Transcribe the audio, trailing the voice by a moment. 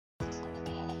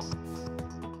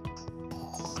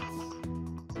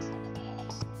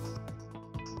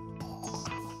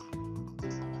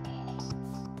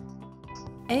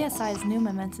ASI's new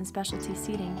Momentum Specialty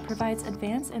Seating provides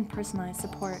advanced and personalized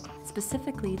support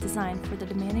specifically designed for the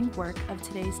demanding work of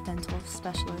today's dental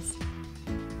specialists.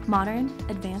 Modern,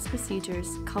 advanced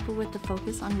procedures, coupled with the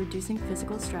focus on reducing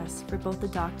physical stress for both the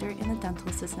doctor and the dental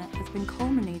assistant, has been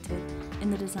culminated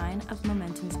in the design of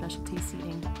Momentum Specialty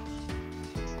Seating.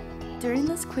 During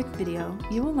this quick video,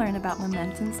 you will learn about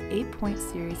Momentum's 8-point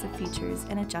series of features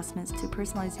and adjustments to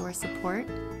personalize your support,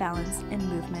 balance, and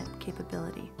movement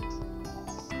capability.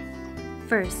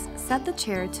 First, set the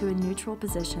chair to a neutral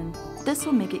position. This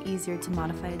will make it easier to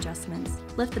modify adjustments.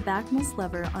 Lift the backmost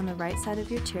lever on the right side of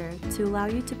your chair to allow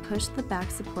you to push the back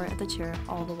support of the chair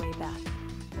all the way back.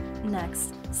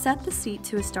 Next, set the seat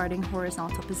to a starting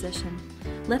horizontal position.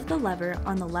 Lift the lever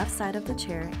on the left side of the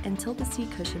chair and tilt the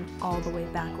seat cushion all the way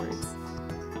backwards.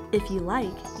 If you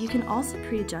like, you can also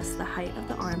pre-adjust the height of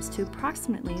the arms to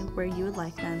approximately where you would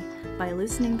like them by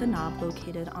loosening the knob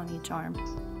located on each arm.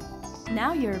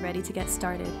 Now you're ready to get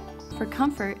started. For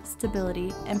comfort,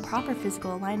 stability, and proper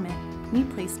physical alignment, knee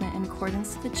placement in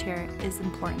accordance to the chair is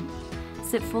important.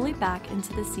 Sit fully back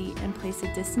into the seat and place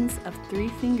a distance of 3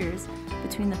 fingers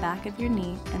between the back of your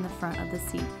knee and the front of the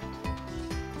seat.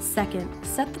 Second,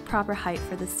 set the proper height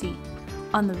for the seat.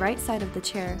 On the right side of the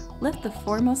chair, lift the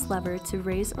foremost lever to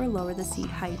raise or lower the seat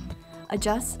height.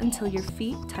 Adjust until your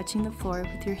feet touching the floor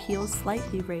with your heels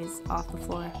slightly raised off the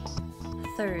floor.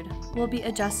 Third, we'll be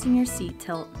adjusting your seat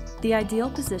tilt. The ideal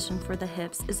position for the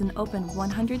hips is an open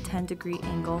 110-degree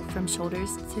angle from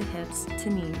shoulders to hips to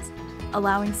knees,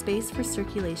 allowing space for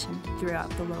circulation throughout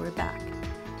the lower back.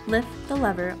 Lift the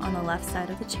lever on the left side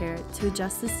of the chair to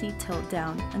adjust the seat tilt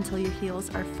down until your heels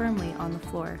are firmly on the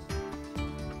floor.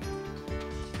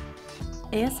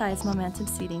 ASI's Momentum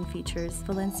Seating features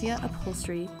Valencia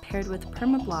upholstery paired with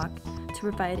PermaBlock to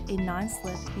provide a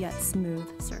non-slip yet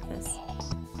smooth surface.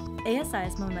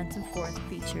 ASI's Momentum Fourth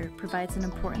feature provides an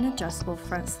important adjustable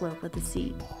front slope of the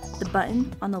seat. The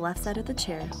button on the left side of the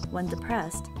chair, when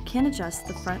depressed, can adjust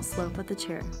the front slope of the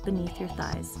chair beneath your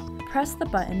thighs. Press the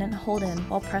button and hold in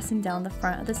while pressing down the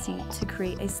front of the seat to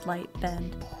create a slight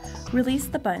bend. Release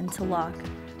the button to lock,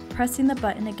 pressing the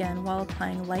button again while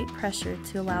applying light pressure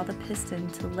to allow the piston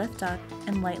to lift up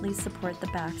and lightly support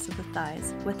the backs of the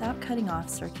thighs without cutting off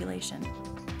circulation.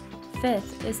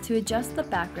 Fifth is to adjust the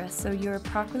backrest so you are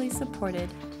properly supported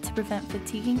to prevent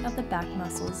fatiguing of the back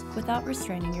muscles without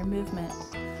restraining your movement.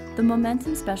 The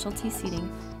Momentum Specialty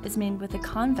Seating is made with a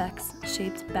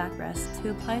convex-shaped backrest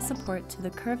to apply support to the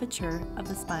curvature of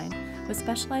the spine with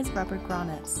specialized rubber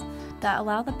grommets that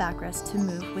allow the backrest to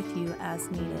move with you as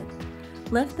needed.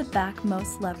 Lift the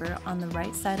backmost lever on the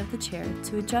right side of the chair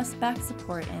to adjust back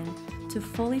support in to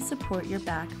fully support your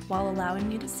back while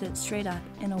allowing you to sit straight up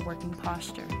in a working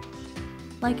posture.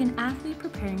 Like an athlete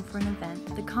preparing for an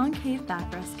event, the concave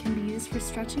backrest can be used for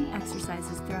stretching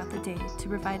exercises throughout the day to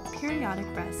provide periodic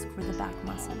rest for the back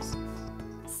muscles.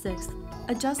 Sixth,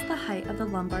 adjust the height of the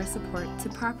lumbar support to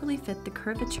properly fit the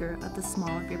curvature of the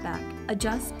small of your back.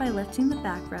 Adjust by lifting the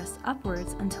backrest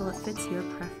upwards until it fits your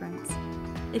preference.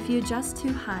 If you adjust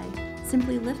too high,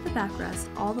 simply lift the backrest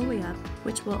all the way up,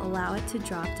 which will allow it to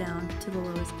drop down to the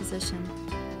lowest position.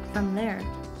 From there,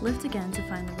 lift again to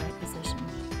find the right position.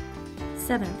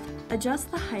 Seventh, adjust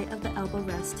the height of the elbow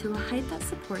rest to a height that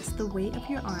supports the weight of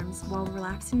your arms while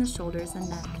relaxing the shoulders and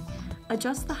neck.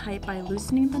 Adjust the height by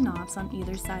loosening the knobs on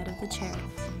either side of the chair,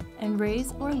 and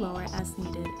raise or lower as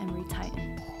needed and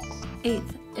retighten.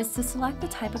 Eighth is to select the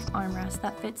type of armrest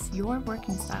that fits your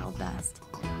working style best.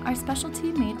 Our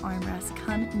specialty-made armrests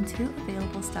come in 2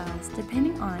 available styles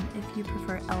depending on if you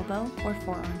prefer elbow or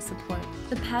forearm support.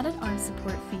 The padded arm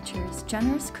support features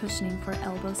generous cushioning for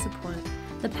elbow support.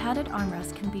 The padded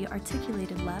armrest can be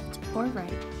articulated left or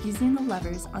right using the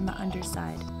levers on the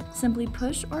underside. Simply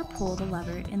push or pull the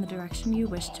lever in the direction you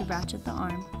wish to ratchet the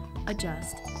arm,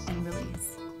 adjust, and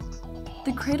release.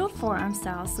 The cradled forearm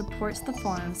style supports the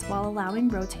forearms while allowing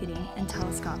rotating and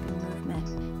telescoping movement.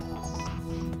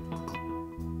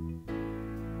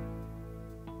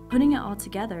 Putting it all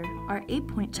together, our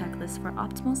 8-point checklist for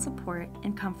optimal support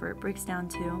and comfort breaks down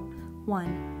to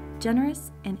 1.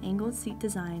 Generous and angled seat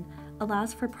design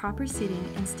allows for proper seating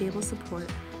and stable support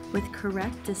with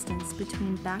correct distance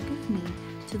between back of knee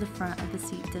to the front of the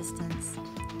seat distance.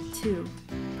 2.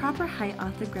 Proper height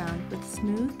off the ground with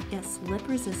smooth yet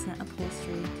slip-resistant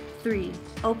upholstery. 3.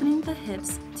 Opening the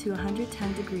hips to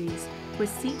 110 degrees with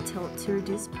seat tilt to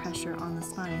reduce pressure on the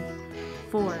spine.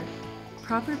 4.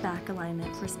 Proper back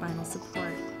alignment for spinal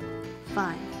support.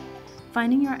 5.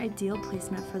 Finding your ideal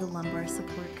placement for the lumbar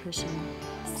support cushion.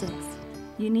 6.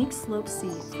 Unique slope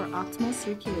seat for optimal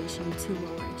circulation to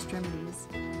lower extremities.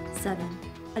 7.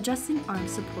 Adjusting arm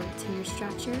support to your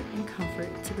stature and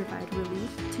comfort to provide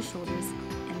relief to shoulders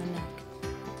and the neck.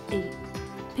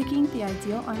 8. Picking the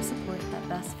ideal arm support that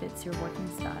best fits your working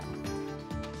style.